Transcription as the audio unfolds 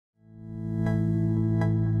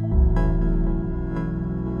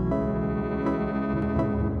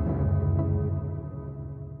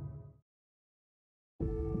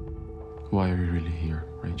Why are you really here,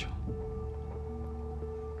 Rachel?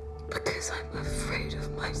 Because I'm afraid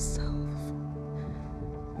of myself.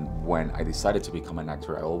 When I decided to become an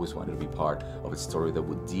actor, I always wanted to be part of a story that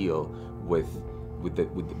would deal with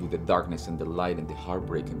the darkness and the light and the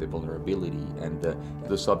heartbreak and the vulnerability, and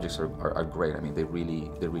the subjects are great. I mean, they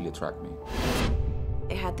really attract me.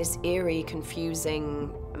 It had this eerie,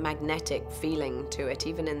 confusing, magnetic feeling to it.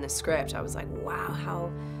 Even in the script, I was like, wow, how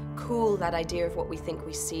cool that idea of what we think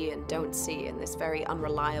we see and don't see, and this very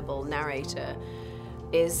unreliable narrator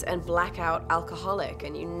is a blackout alcoholic,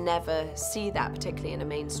 and you never see that, particularly in a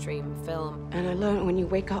mainstream film. And I learned when you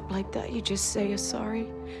wake up like that, you just say you're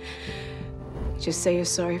sorry. You just say you're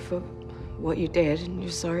sorry for what you did, and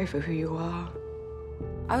you're sorry for who you are.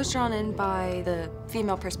 I was drawn in by the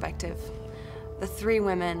female perspective. The three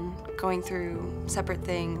women going through separate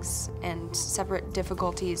things and separate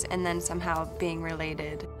difficulties, and then somehow being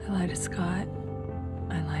related. I lie to Scott.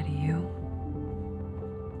 I lie to you.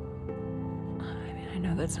 I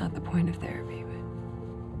know that's not the point of therapy,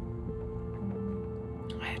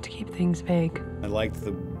 but I have to keep things vague. I liked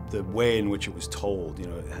the way in which it was told. You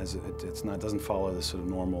know, it doesn't follow the sort of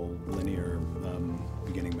normal linear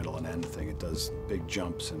beginning, middle, and end thing. It does big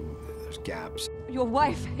jumps and there's gaps. Your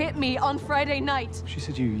wife hit me on Friday night. She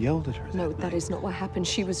said you yelled at her. No, that is not what happened.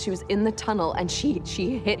 She was in the tunnel and she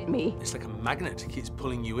hit me. It's like a magnet. It keeps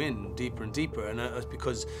pulling you in deeper and deeper, and it's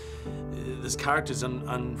because these characters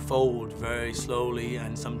unfold very slowly,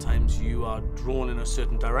 and sometimes you are drawn in a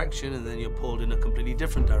certain direction and then you're pulled in a completely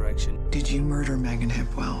different direction. Did you murder Megan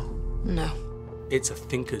Hipwell? No. It's a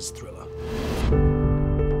thinker's thriller.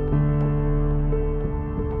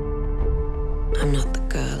 I'm not the